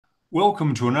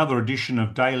Welcome to another edition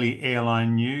of Daily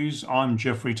Airline News. I'm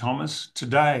Jeffrey Thomas.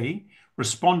 Today,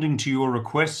 responding to your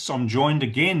requests, I'm joined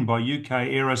again by UK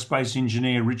aerospace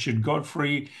engineer Richard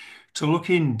Godfrey to look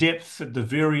in depth at the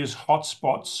various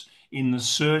hotspots in the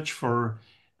search for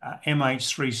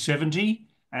MH370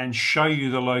 and show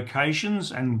you the locations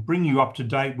and bring you up to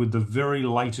date with the very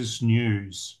latest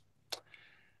news.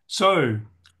 So,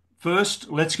 first,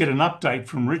 let's get an update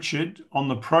from Richard on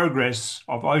the progress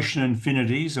of Ocean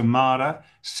Infinity's Armada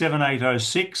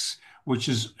 7806, which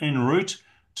is en route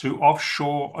to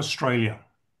offshore Australia.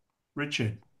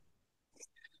 Richard.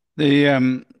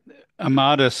 The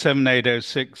Armada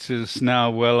 7806 is now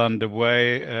well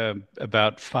underway,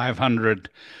 about 500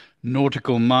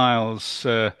 nautical miles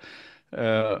uh,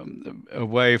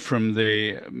 away from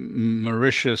the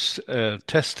Mauritius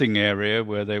testing area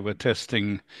where they were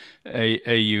testing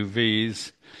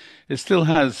AUVs. It still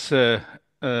has a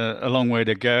long way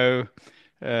to go,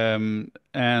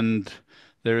 and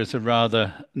there is a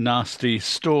rather nasty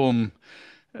storm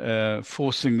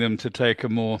forcing them to take a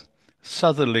more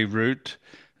southerly route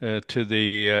to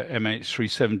the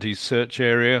MH370 search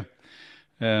area.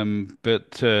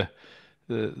 But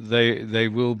they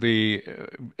will be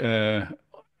uh,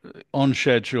 on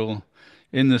schedule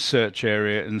in the search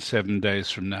area in 7 days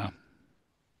from now.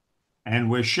 And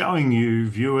we're showing you,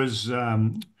 viewers,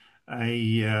 a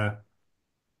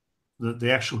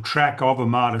the actual track of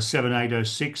Armada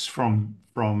 7806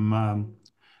 from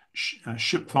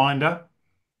Ship Finder,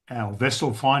 our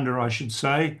vessel finder, I should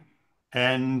say.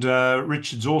 And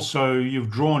Richard's also, you've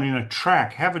drawn in a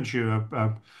track, haven't you?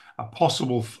 A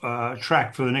possible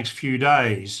track for the next few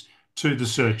days to the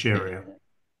search area.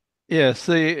 Yes,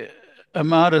 the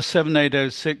Armada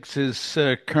 7806 is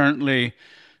currently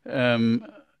um,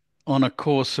 on a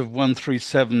course of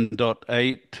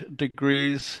 137.8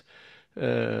 degrees.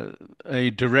 A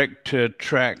direct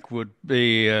track would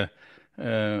be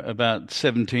about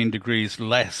 17 degrees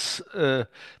less,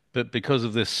 but because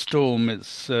of this storm,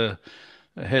 it's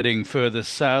heading further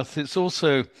south. It's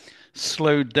also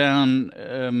slowed down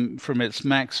from its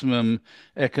maximum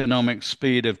economic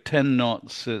speed of 10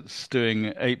 knots. It's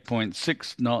doing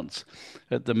 8.6 knots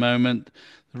at the moment.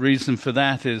 The reason for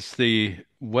that is the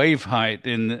wave height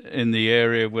in the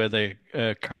area where they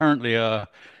currently are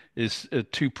is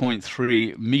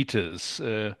 2.3 meters.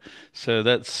 So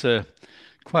that's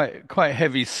quite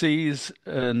heavy seas,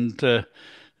 and uh,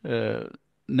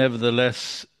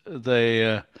 nevertheless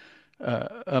they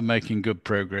are making good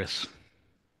progress.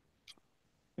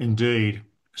 Indeed.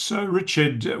 So,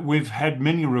 Richard, we've had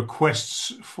many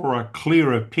requests for a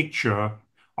clearer picture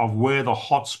of where the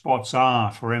hotspots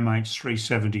are for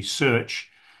MH370 search.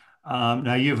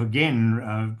 Now, you've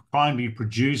again kindly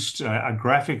produced a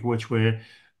graphic which we're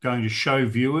going to show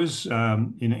viewers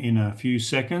in a few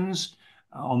seconds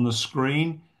on the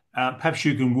screen. Perhaps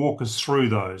you can walk us through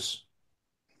those.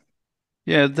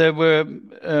 Yeah, there were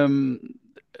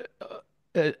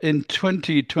in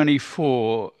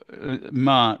 2024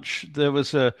 March there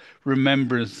was a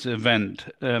remembrance event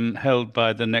held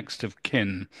by the next of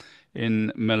kin in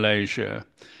Malaysia,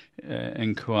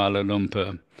 in Kuala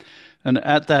Lumpur. And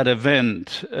at that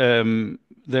event,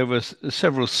 there were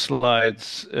several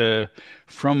slides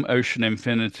from Ocean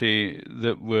Infinity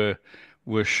that were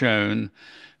shown,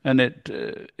 and it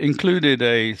included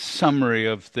a summary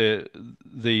of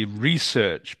the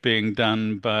research being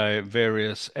done by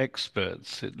various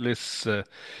experts. It lists a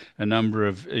number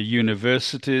of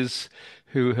universities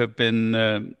who have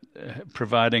been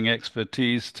providing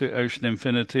expertise to Ocean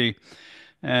Infinity,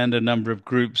 and a number of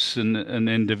groups and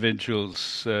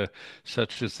individuals,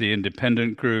 such as the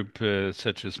independent group,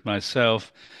 such as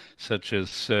myself, such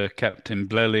as Captain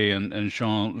Blelly and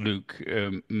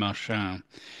Jean-Luc Marchand.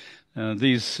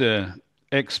 These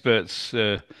experts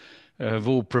have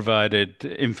all provided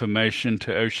information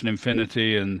to Ocean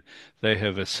Infinity, and they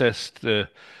have assessed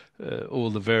all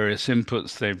the various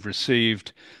inputs they've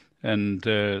received, and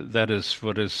that is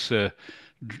what has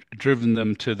driven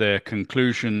them to their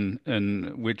conclusion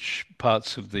and which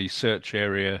parts of the search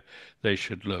area they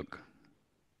should look.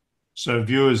 So,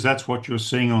 viewers, that's what you're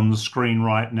seeing on the screen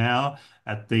right now.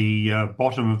 At the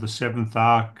bottom of the seventh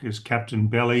arc is Captain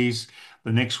Bellies.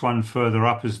 The next one further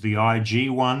up is the IG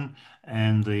one,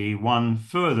 and the one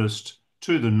furthest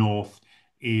to the north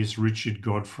is Richard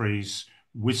Godfrey's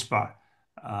Whisper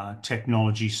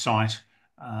technology site.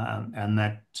 And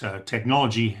that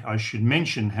technology, I should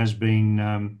mention, has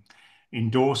been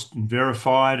endorsed and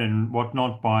verified and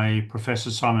whatnot by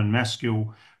Professor Simon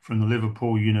Maskell from the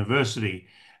Liverpool University.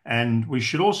 And we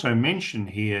should also mention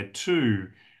here too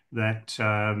that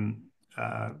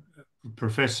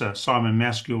Professor Simon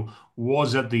Maskell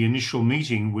was at the initial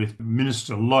meeting with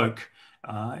Minister Loke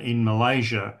in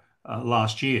Malaysia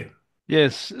last year.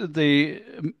 Yes, the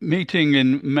meeting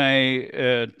in May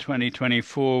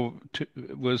 2024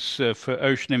 was for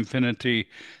Ocean Infinity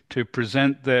to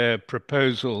present their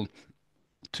proposal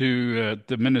to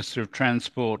the Minister of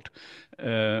Transport,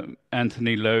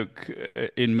 Anthony Loke,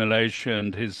 in Malaysia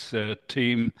and his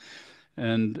team.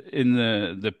 And in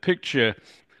the picture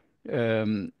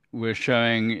we're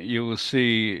showing, you will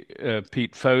see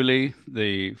Pete Foley,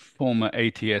 the former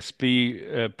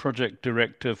ATSB project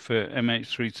director for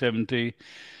MH370.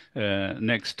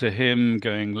 Next to him,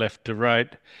 going left to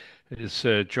right, is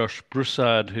Josh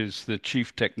Broussard, who's the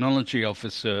Chief Technology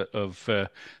Officer of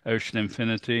Ocean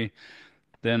Infinity.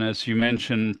 Then, as you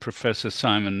mentioned, Professor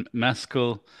Simon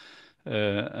Maskell,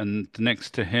 and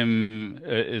next to him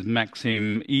is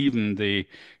Maxime Even, the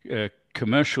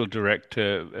commercial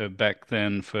director back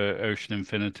then for Ocean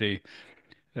Infinity.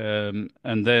 And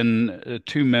then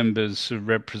two members,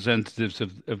 representatives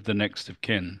of the next of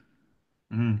kin.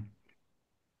 Mm.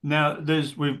 Now,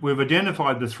 we've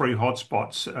identified the three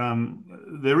hotspots.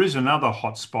 There is another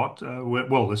hotspot.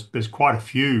 Well, there's quite a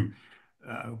few,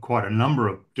 quite a number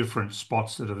of different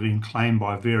spots that have been claimed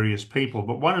by various people,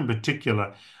 but one in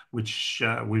particular, which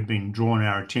we've been drawn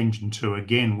our attention to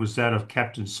again, was that of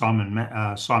Captain Simon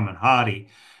Hardy,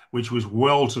 which was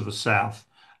well to the south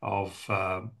of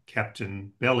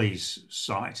Captain Belly's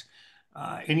site.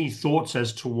 Any thoughts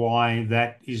as to why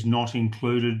that is not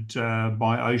included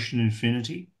by Ocean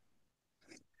Infinity?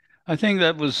 I think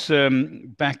that was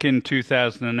back in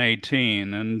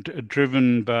 2018 and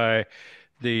driven by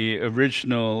the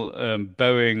original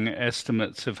Boeing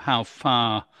estimates of how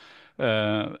far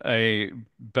a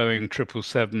Boeing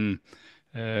 777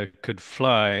 could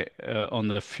fly on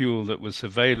the fuel that was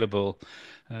available.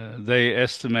 They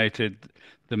estimated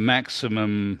the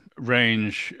maximum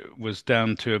range was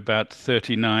down to about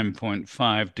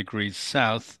 39.5 degrees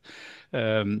south.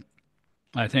 Um,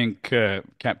 I think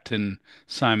Captain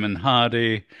Simon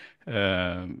Hardy,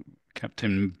 uh,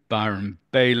 Captain Byron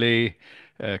Bailey,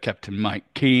 Captain Mike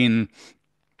Keane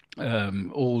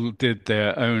all did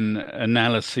their own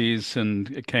analyses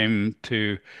and came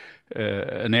to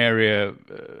an area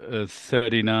of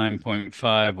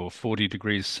 39.5 or 40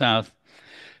 degrees south.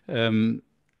 Um,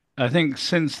 I think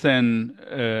since then,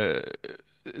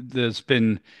 there's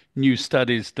been new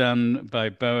studies done by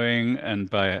Boeing and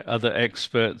by other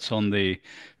experts on the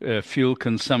fuel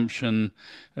consumption,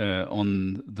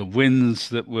 on the winds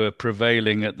that were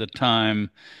prevailing at the time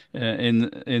in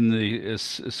the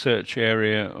search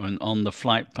area and on the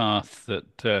flight path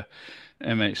that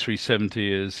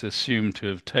MH370 is assumed to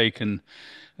have taken.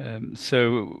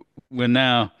 So we're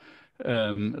now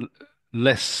um,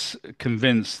 less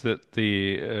convinced that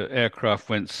the aircraft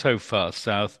went so far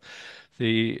south.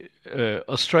 The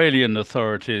Australian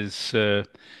authorities,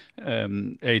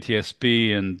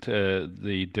 ATSB, and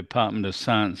the Department of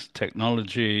Science and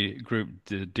Technology Group,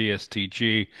 the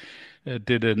DSTG,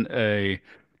 did a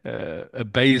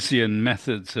Bayesian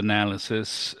methods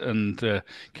analysis and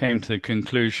came to the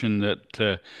conclusion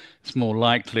that it's more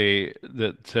likely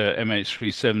that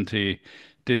MH370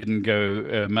 didn't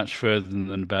go much further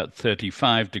than about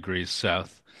 35 degrees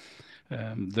south.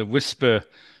 The Whisper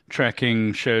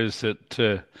tracking shows that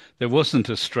there wasn't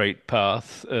a straight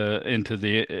path into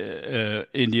the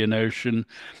Indian Ocean,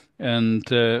 and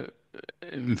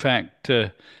in fact,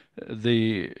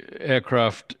 the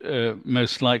aircraft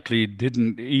most likely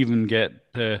didn't even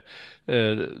get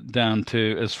down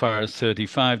to as far as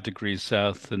 35 degrees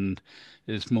south and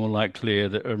is more likely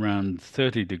at around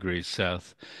 30 degrees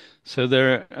south. So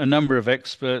there are a number of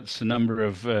experts, a number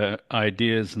of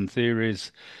ideas and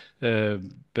theories, uh,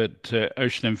 but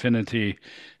Ocean Infinity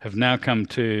have now come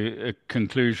to a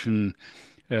conclusion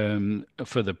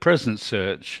for the present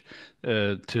search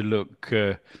to look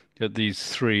at these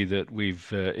three that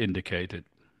we've indicated.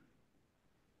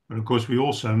 But of course, we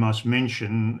also must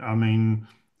mention, I mean,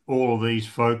 all of these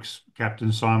folks,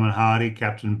 Captain Simon Hardy,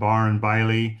 Captain Byron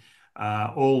Bailey,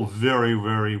 all very,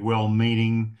 very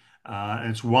well-meaning. And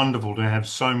it's wonderful to have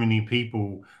so many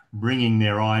people bringing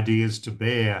their ideas to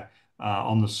bear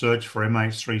on the search for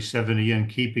MH370 and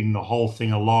keeping the whole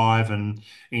thing alive and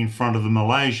in front of the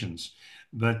Malaysians.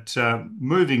 But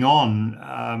moving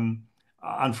on,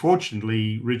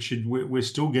 unfortunately, Richard, we're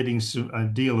still getting a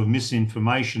deal of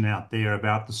misinformation out there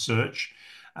about the search,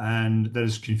 and that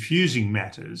is confusing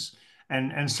matters.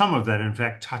 And some of that, in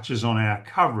fact, touches on our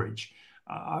coverage.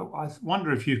 I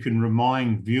wonder if you can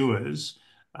remind viewers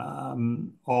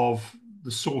of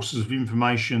the sources of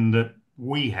information that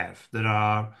we have that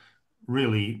are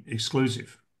really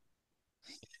exclusive.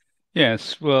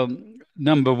 Yes, well,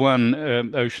 number one,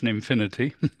 Ocean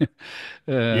Infinity,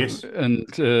 Yes. and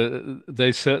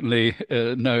they certainly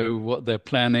know what they're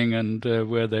planning and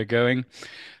where they're going.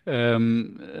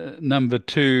 Number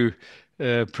two,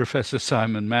 Professor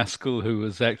Simon Maskell, who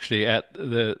was actually at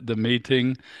the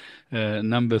meeting.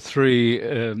 Number three,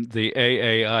 the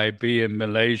AAIB in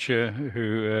Malaysia,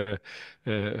 who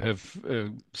have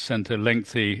sent a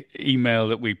lengthy email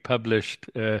that we published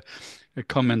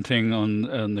commenting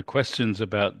on the questions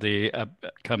about the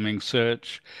upcoming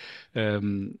search.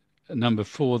 Um, Number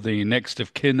four, the next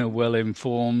of kin are well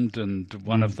informed, and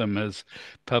one of Mm. them has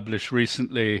published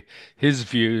recently his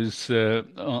views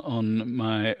on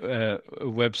my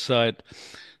website.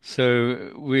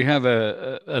 So we have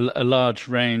a large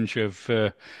range of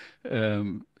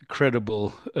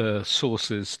credible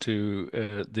sources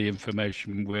to the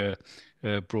information we're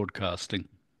broadcasting.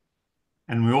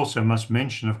 And we also must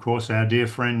mention, of course, our dear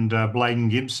friend Bladen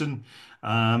Gibson,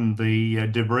 the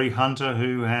debris hunter,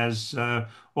 who has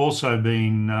also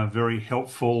been very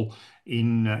helpful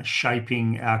in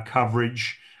shaping our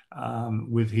coverage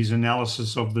with his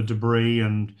analysis of the debris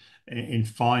and in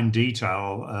fine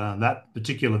detail. That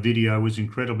particular video was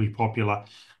incredibly popular,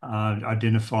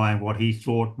 identifying what he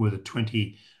thought were the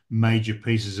 20 major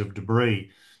pieces of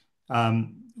debris.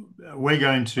 Um, we're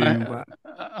going to,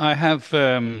 I I have,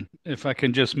 if I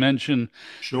can just mention,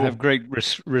 I have sure. great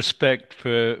respect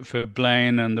for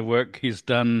Blaine and the work he's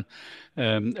done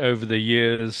over the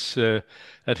years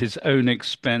at his own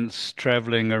expense,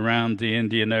 traveling around the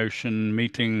Indian Ocean,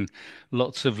 meeting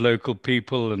lots of local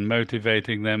people and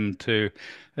motivating them to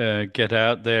get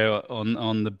out there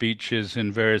on the beaches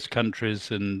in various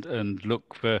countries and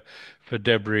look for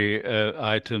debris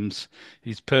items.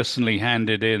 He's personally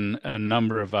handed in a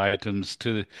number of items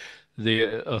to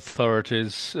the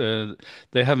authorities.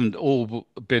 They haven't all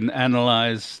been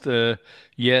analyzed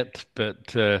yet,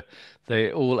 but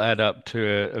they all add up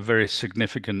to a very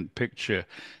significant picture.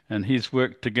 And he's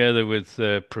worked together with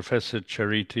Professor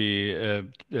Charita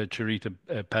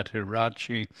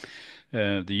Patirachi,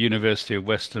 the University of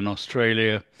Western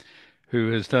Australia,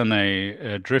 who has done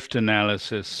a drift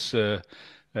analysis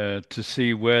to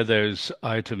see where those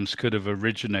items could have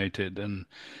originated. And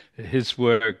his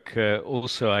work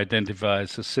also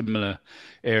identifies a similar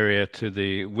area to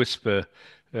the Whisper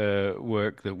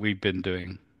work that we've been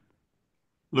doing.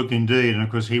 Look, indeed. And of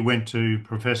course, he went to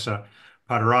Professor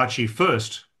Patarachi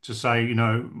first to say,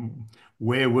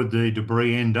 where would the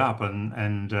debris end up?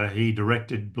 And he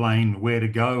directed Blaine where to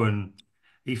go, and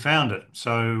he found it.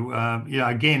 So,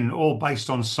 again, all based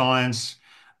on science,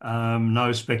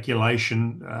 no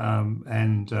speculation.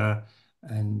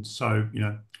 And so,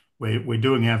 we're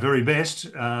doing our very best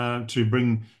to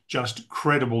bring just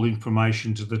credible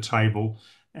information to the table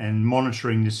and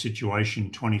monitoring this situation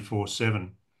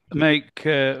 24/7. Make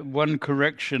one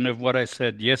correction of what I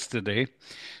said yesterday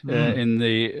in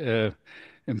the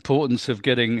importance of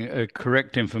getting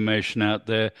correct information out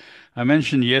there. I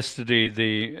mentioned yesterday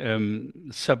the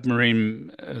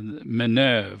submarine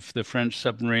Minerve, the French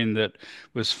submarine that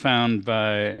was found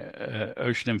by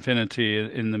Ocean Infinity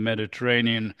in the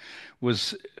Mediterranean,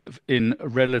 was in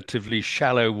relatively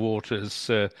shallow waters,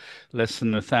 less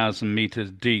than 1,000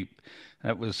 meters deep.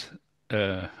 That was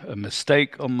a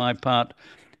mistake on my part.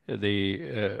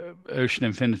 The Ocean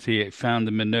Infinity found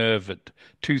the Minerve at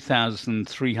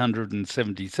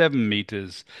 2,377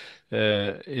 meters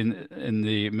in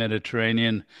the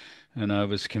Mediterranean, and I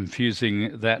was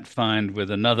confusing that find with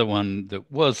another one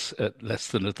that was at less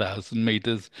than 1,000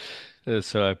 meters.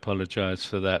 So I apologize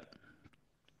for that.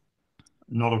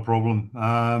 Not a problem.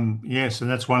 Yes, and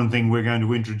that's one thing we're going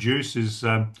to introduce is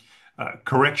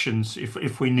corrections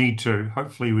if we need to.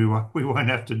 Hopefully, we won't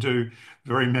have to do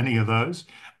very many of those.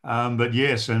 But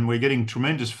yes, and we're getting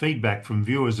tremendous feedback from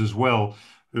viewers as well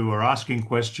who are asking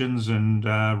questions and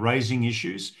raising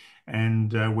issues,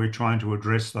 and we're trying to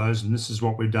address those. And this is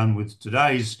what we've done with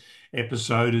today's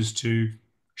episode is to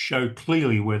show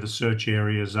clearly where the search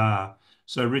areas are.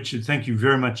 So, Richard, thank you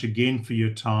very much again for your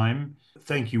time.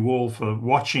 Thank you all for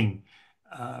watching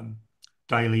um,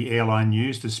 Daily Airline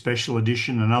News, the special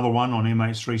edition, another one on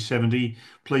MH370.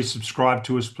 Please subscribe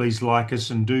to us, please like us,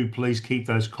 and do please keep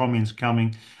those comments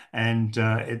coming. And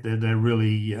they're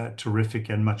really terrific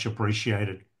and much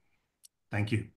appreciated. Thank you.